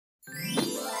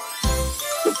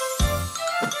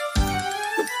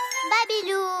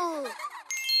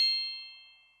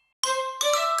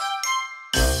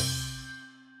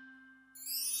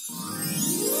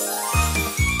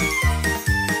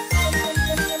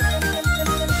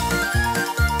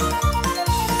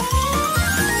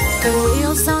The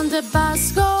wheels on the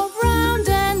bus go round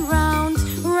and round,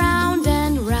 round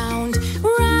and round,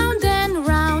 round and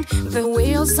round. The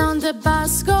wheels on the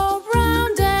bus go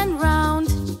round and round,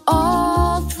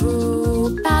 all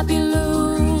through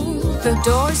Babiloo. The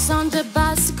doors on the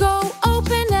bus go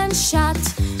open and shut,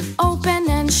 open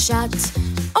and shut,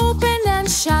 open and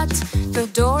shut. The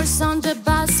doors on the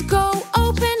bus go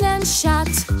open and shut,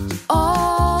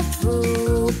 all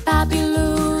through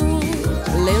Babiloo.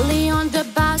 Lily on the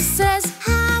bus says,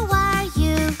 how are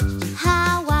you?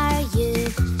 How are you?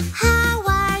 How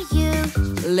are you?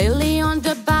 Lily on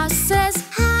the bus says,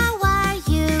 how are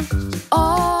you?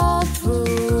 All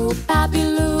through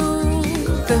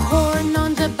Babiloo. The horn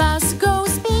on the bus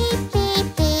goes beep, beep,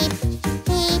 beep,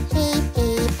 beep, beep,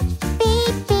 beep,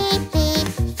 beep, beep,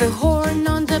 beep. The horn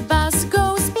on the bus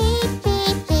goes beep,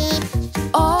 beep, beep,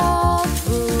 all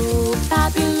through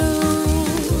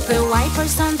Babiloo. The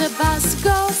wipers on the bus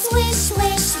go swish,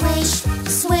 swish, swish,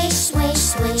 swish, swish,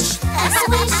 swish,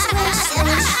 swish, swish,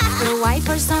 swish. The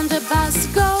wipers on the bus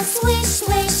go swish,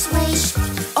 swish, swish,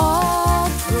 all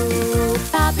through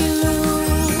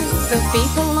Babiloo. The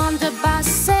people on the bus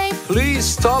say, please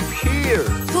stop here.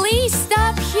 please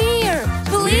stop here,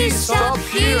 please stop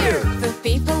here. The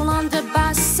people on the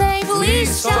bus say, please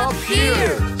stop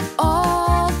here,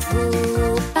 all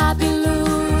through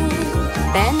Babiloo.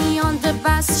 Benny on the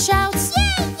bus shouts,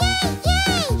 yay, yay,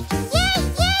 yay, yay,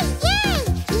 yay, yay,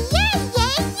 yay,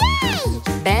 yay,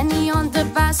 yay. Benny on the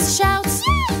bus shouts,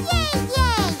 yay, yay,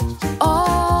 yay,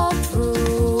 all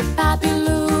through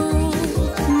Babiloo.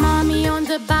 Mommy on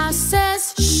the bus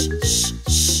says, shh, shh,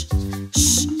 shh,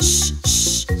 shh, shh,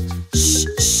 shh, shh,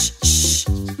 shh, shh.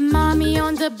 Mommy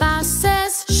on the bus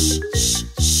says, shh, shh,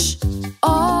 shh,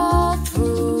 all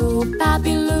through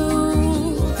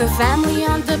Babiloo. The family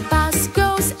on the bus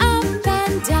goes up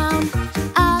and down,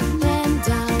 up and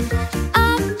down,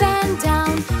 up and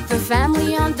down. The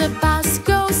family on the bus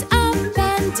goes up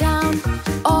and down,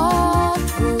 all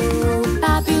through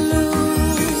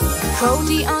Babiloo.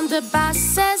 Cody on the bus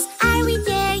says, are we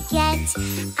there yet?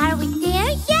 Are we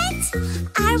there yet?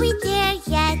 Are we there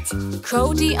yet?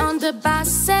 Cody on the bus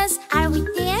says, are we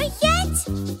there yet?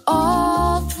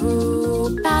 All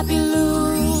through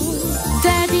Babiloo.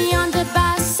 Daddy on the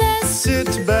bus says,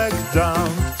 Sit back down,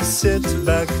 sit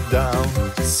back down,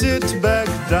 sit back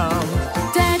down.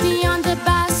 Daddy on the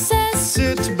bus says,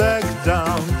 Sit back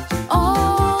down.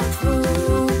 all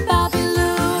through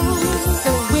Babiloo.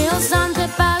 The wheels on the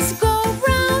bus go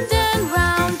round and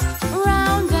round,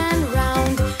 round and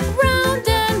round, round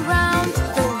and round.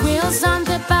 The wheels on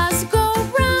the bus go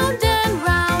round and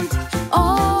round,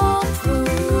 all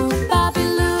through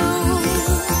Babiloo.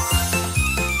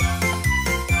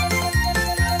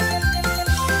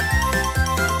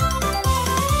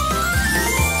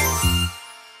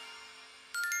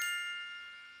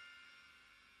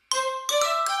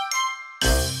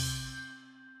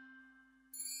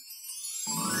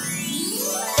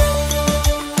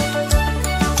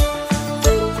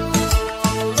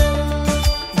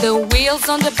 The wheels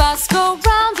on the bus go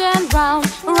round and round,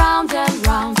 round and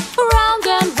round, round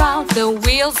and round. The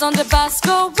wheels on the bus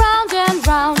go round and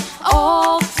round,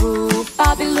 all through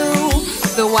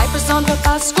Babiloo. The wipers on the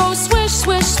bus go swish,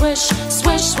 swish, swish,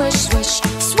 swish, swish, swish,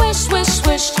 swish, swish,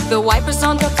 swish. The wipers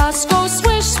on the bus go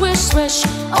swish, swish, swish,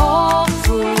 all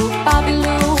through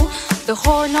Babiloo. The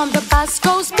horn on the bus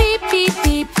goes beep, beep,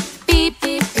 beep, beep,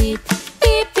 beep, beep,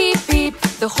 beep, beep, beep.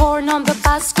 The horn on the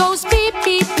bus goes beep,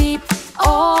 beep, beep,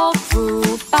 all through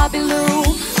Babiloo.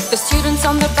 The students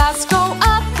on the bus go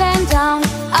up and down,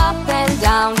 up and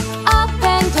down, up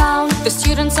and down. The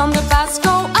students on the bus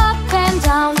go up and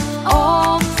down,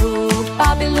 all through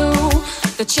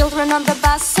Babiloo. The children on the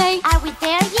bus say, are we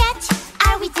there yet?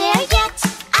 Are we there yet?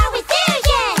 Are we there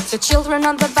yet? The children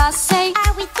on the bus say,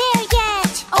 are we there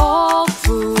yet? All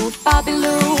through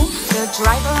Babiloo. The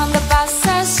driver on the bus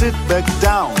says, Sit back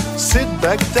down, sit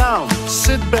back down,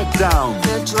 sit back down.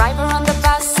 the driver on the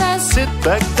bus says, Sit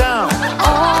back down.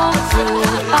 all through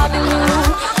Babiloo.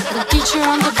 The teacher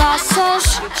on the bus says,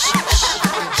 shh, shh, shh,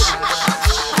 shh,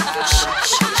 shh,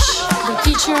 shh. The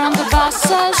teacher on the bus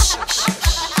says, shh, shh,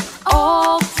 shh,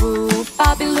 all through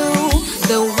Babiloo.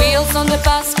 The wheels on the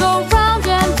bus go round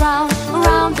and round,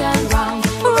 round and round,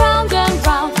 round and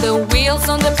round. The wheels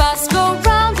on the bus go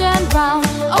round and round,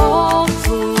 all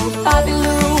through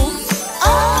Babiloo.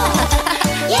 Oh,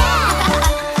 yeah!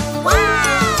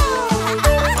 Wow!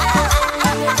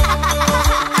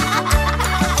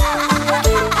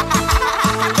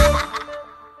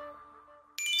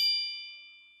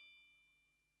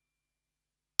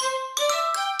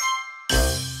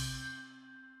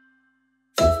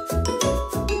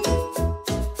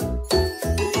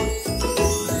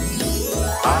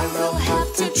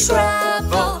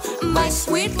 travel, my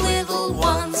sweet little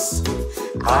ones.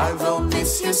 I will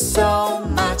miss you so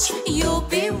much, you'll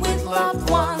be with loved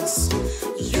ones.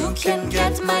 You can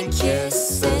get my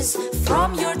kisses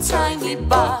from your tiny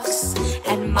box,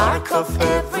 and mark off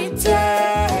every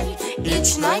day,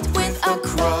 each night with a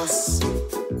cross.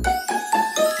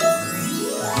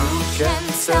 You can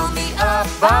tell me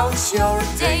about your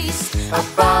days,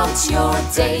 about your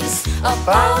days,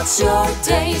 about your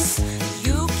days.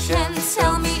 You can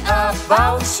tell me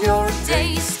about your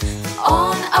days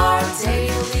on our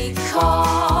daily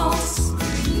calls.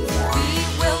 We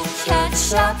will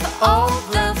catch up all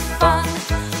the fun,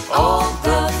 all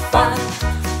the fun,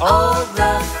 all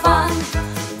the fun.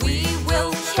 We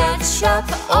will catch up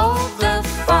all the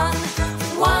fun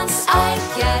once I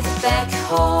get back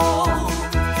home.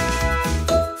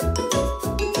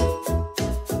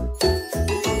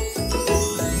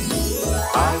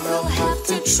 I will have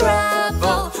to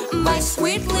travel, my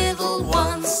sweet little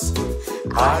ones.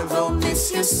 I will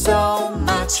miss you so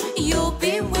much, you'll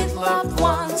be with loved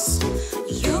ones.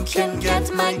 You can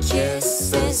get my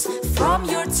kisses from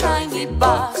your tiny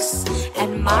box,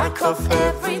 and mark off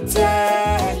every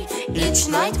day, each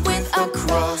night with a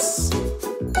cross.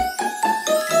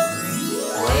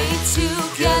 Play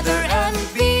together and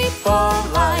be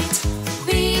polite,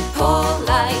 be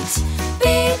polite,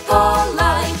 be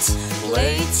polite.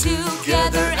 Play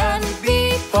together and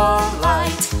be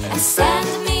polite, and send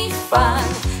me fun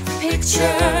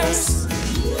pictures.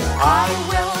 I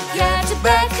will get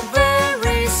back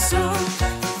very soon,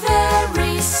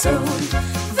 very soon,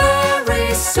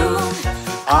 very soon.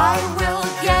 I will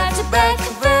get back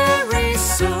very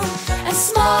soon and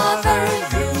smother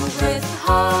you with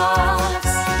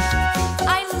hugs.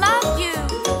 I love you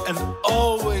and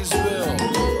always will,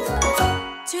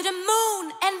 to the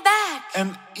moon and back,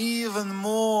 and even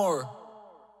more.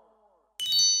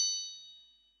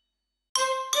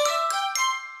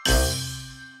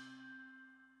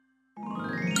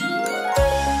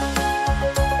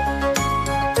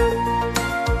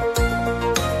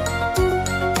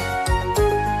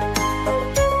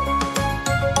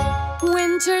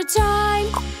 Winter time,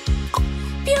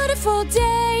 beautiful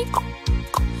day.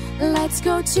 Let's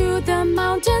go to the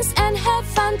mountains and have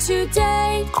fun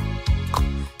today.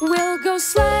 We'll go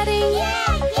sledding,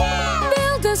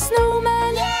 build a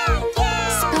snowman,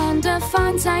 spend a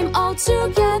fun time all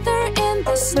together in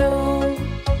the snow.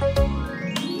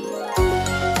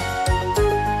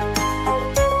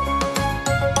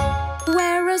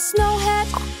 Wear a snow hat,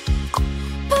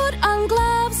 put on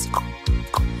gloves,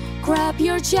 grab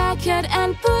your jacket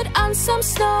and put on some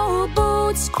snow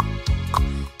boots.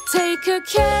 Take a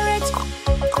carrot,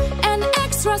 an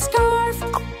extra scarf,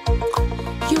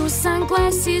 use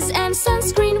sunglasses and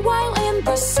sunscreen while in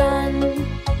the sun.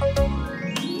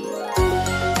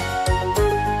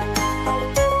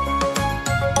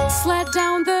 Sled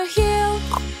down the hill,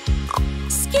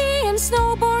 ski and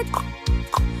snowboard,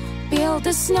 build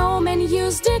a snowman,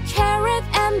 use the carrot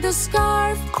and the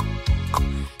scarf.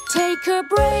 Take a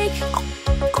break,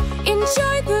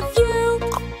 enjoy the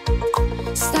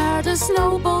view, start a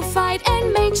snowball fight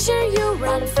and make sure you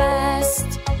run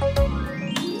fast.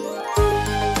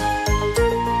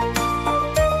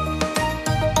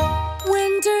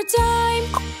 Winter time,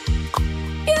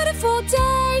 beautiful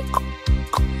day.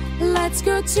 Let's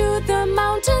go to the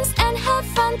mountains and have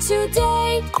fun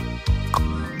today.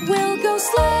 We'll go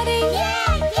sledding,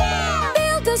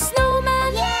 build a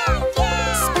snowman,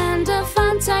 spend a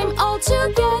fun time all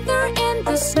together in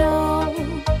the snow.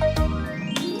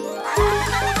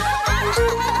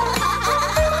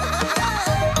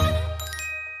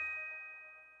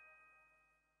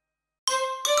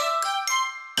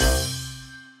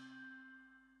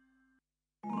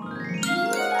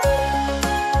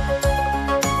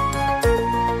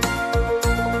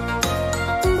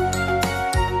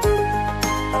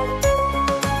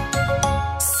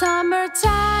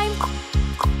 Summertime,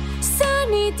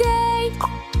 sunny day.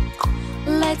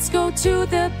 Let's go to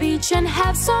the beach and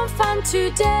have some fun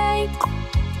today.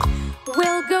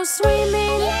 We'll go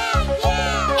swimming,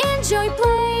 enjoy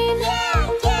playing,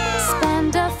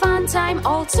 spend a fun time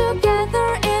all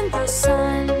together in the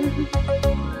sun.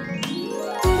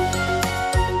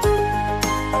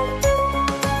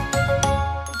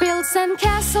 Build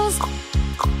sandcastles,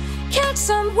 catch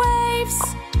some waves,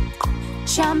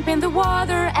 jump in the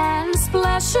water and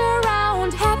splash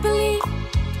around happily.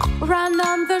 Run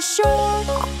on the shore,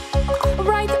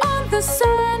 ride on the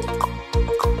sand,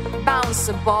 bounce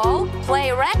a ball, play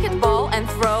racquetball and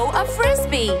throw a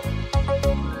frisbee.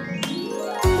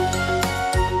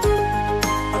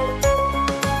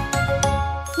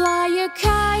 Fly a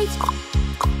kite,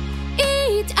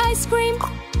 eat ice cream,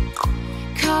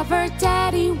 Cover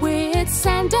Daddy with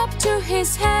sand up to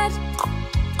his head.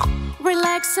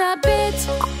 Relax a bit,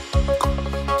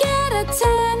 get a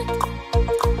tan.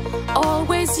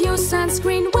 Always use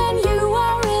sunscreen when you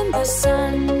are in the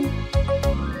sun.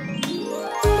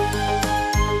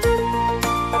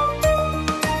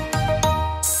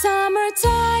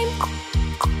 Summertime,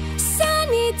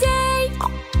 sunny day.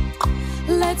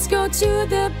 Let's go to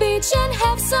the beach and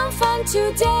have some fun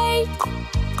today.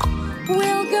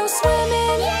 We'll go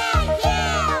swimming,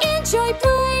 enjoy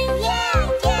playing,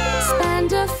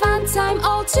 spend a fun time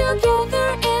all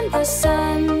together in the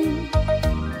sun.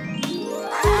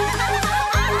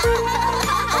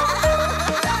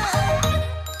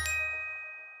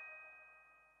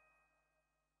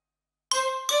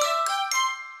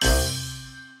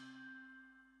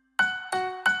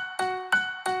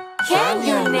 Can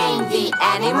you name the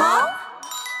animal?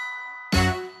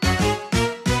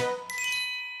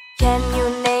 Can you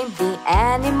name the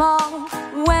animal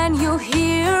when you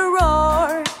hear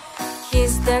roar?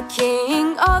 He's the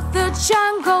king of the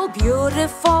jungle,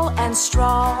 beautiful and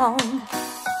strong.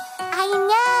 I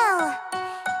know!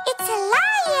 It's a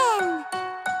lion!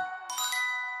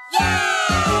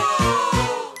 Yay!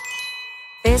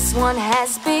 This one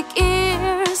has big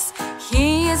ears.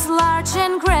 He is large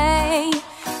and gray.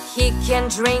 He can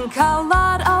drink a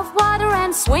lot of water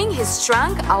and swing his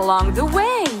trunk along the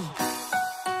way.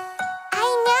 I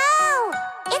know!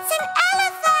 It's an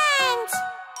elephant!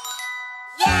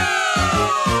 Yay!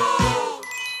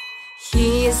 He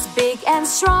is big and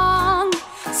strong,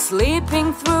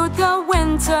 sleeping through the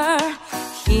winter.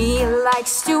 He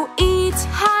likes to eat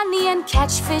honey and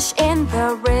catch fish in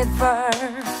the river.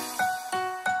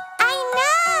 I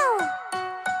know!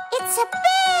 It's a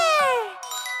bear!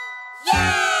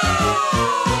 Yay!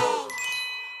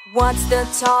 What's the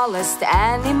tallest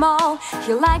animal?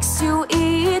 He likes to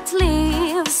eat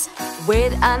leaves.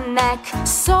 With a neck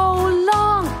so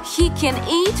long, he can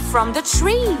eat from the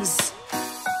trees.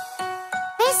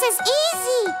 This is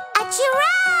easy! A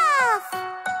giraffe!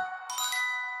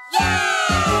 Yay!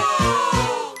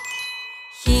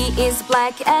 He is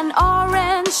black and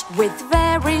orange with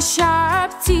very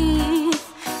sharp teeth.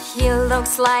 He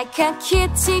looks like a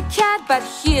kitty cat, but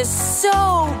he is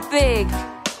so big.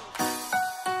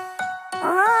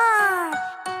 Roar!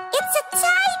 It's a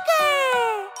tiger!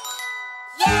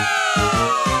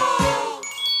 Yay!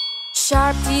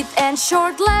 Sharp teeth and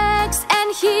short legs,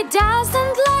 and he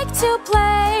doesn't like to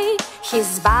play.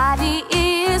 His body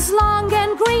is long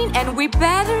and green, and we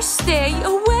better stay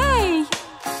away.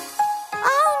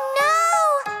 Oh no!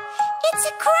 It's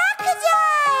a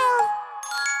crocodile!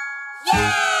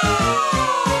 Yay!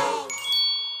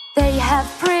 They have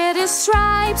pretty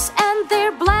stripes, and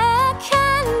they're black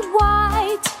and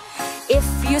white. If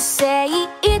you say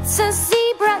it's a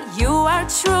zebra, you are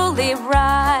truly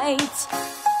right.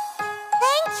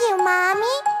 Thank you,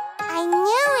 Mommy. I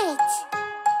knew it.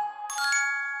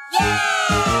 Yay!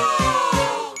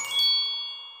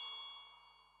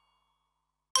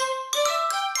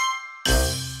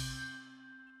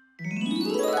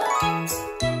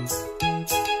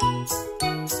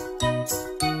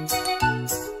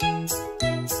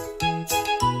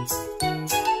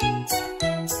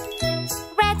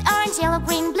 Red, orange, yellow,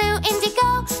 green, blue, indigo.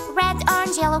 Red,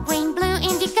 orange, yellow, green, blue,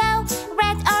 indigo.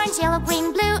 Red, orange, yellow,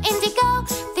 green, blue, indigo.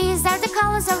 These are the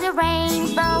colors of the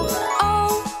rainbow.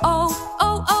 Oh, oh,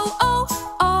 oh, oh, oh,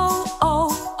 oh, oh,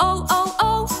 oh, oh,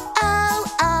 oh. Oh,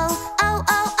 oh, oh,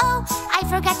 oh, oh, I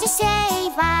forgot to say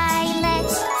violet.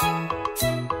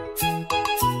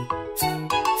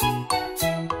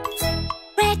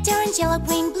 Red, orange, yellow,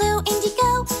 green, blue,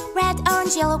 indigo. Red,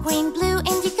 orange, yellow, green, blue,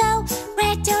 indigo.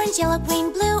 Red, orange, yellow,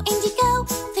 green, blue, indigo.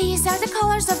 These are the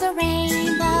colors of the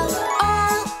rainbow.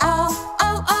 Oh, oh,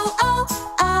 oh, oh, oh,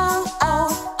 oh, oh,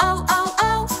 oh, oh, oh,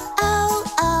 oh,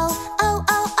 oh, oh,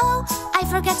 oh, oh, I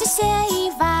forgot to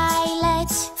say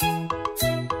violet.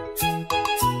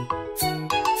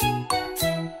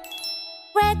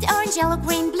 Red, orange, yellow,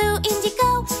 green, blue,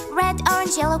 indigo. Red,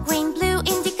 orange, yellow, green, blue,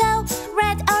 indigo.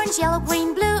 Red, orange, yellow,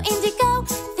 green, blue, indigo.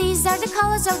 These are the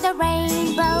colors of the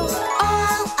rainbow.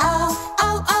 Oh, oh,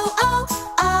 oh, oh, oh,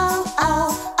 oh, oh,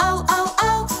 oh, oh,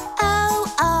 oh, oh,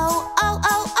 oh, oh,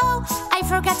 oh, oh, I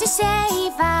forgot to say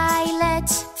violet.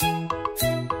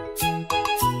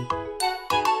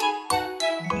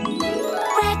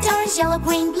 Red, orange, yellow,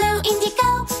 green, blue,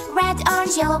 indigo. Red,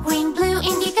 orange, yellow, green, blue,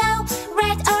 indigo.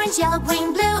 Red, orange, yellow,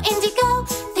 green, blue, indigo.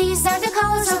 These are the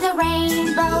colors of the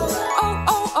rainbow. Oh,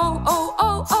 oh, oh, oh,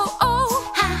 oh, oh,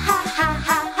 oh. Ha ha ha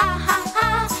ha ha ha ha.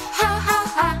 Ha ha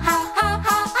ha ha ha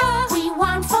ha ha. We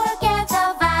won't forget the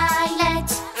violet.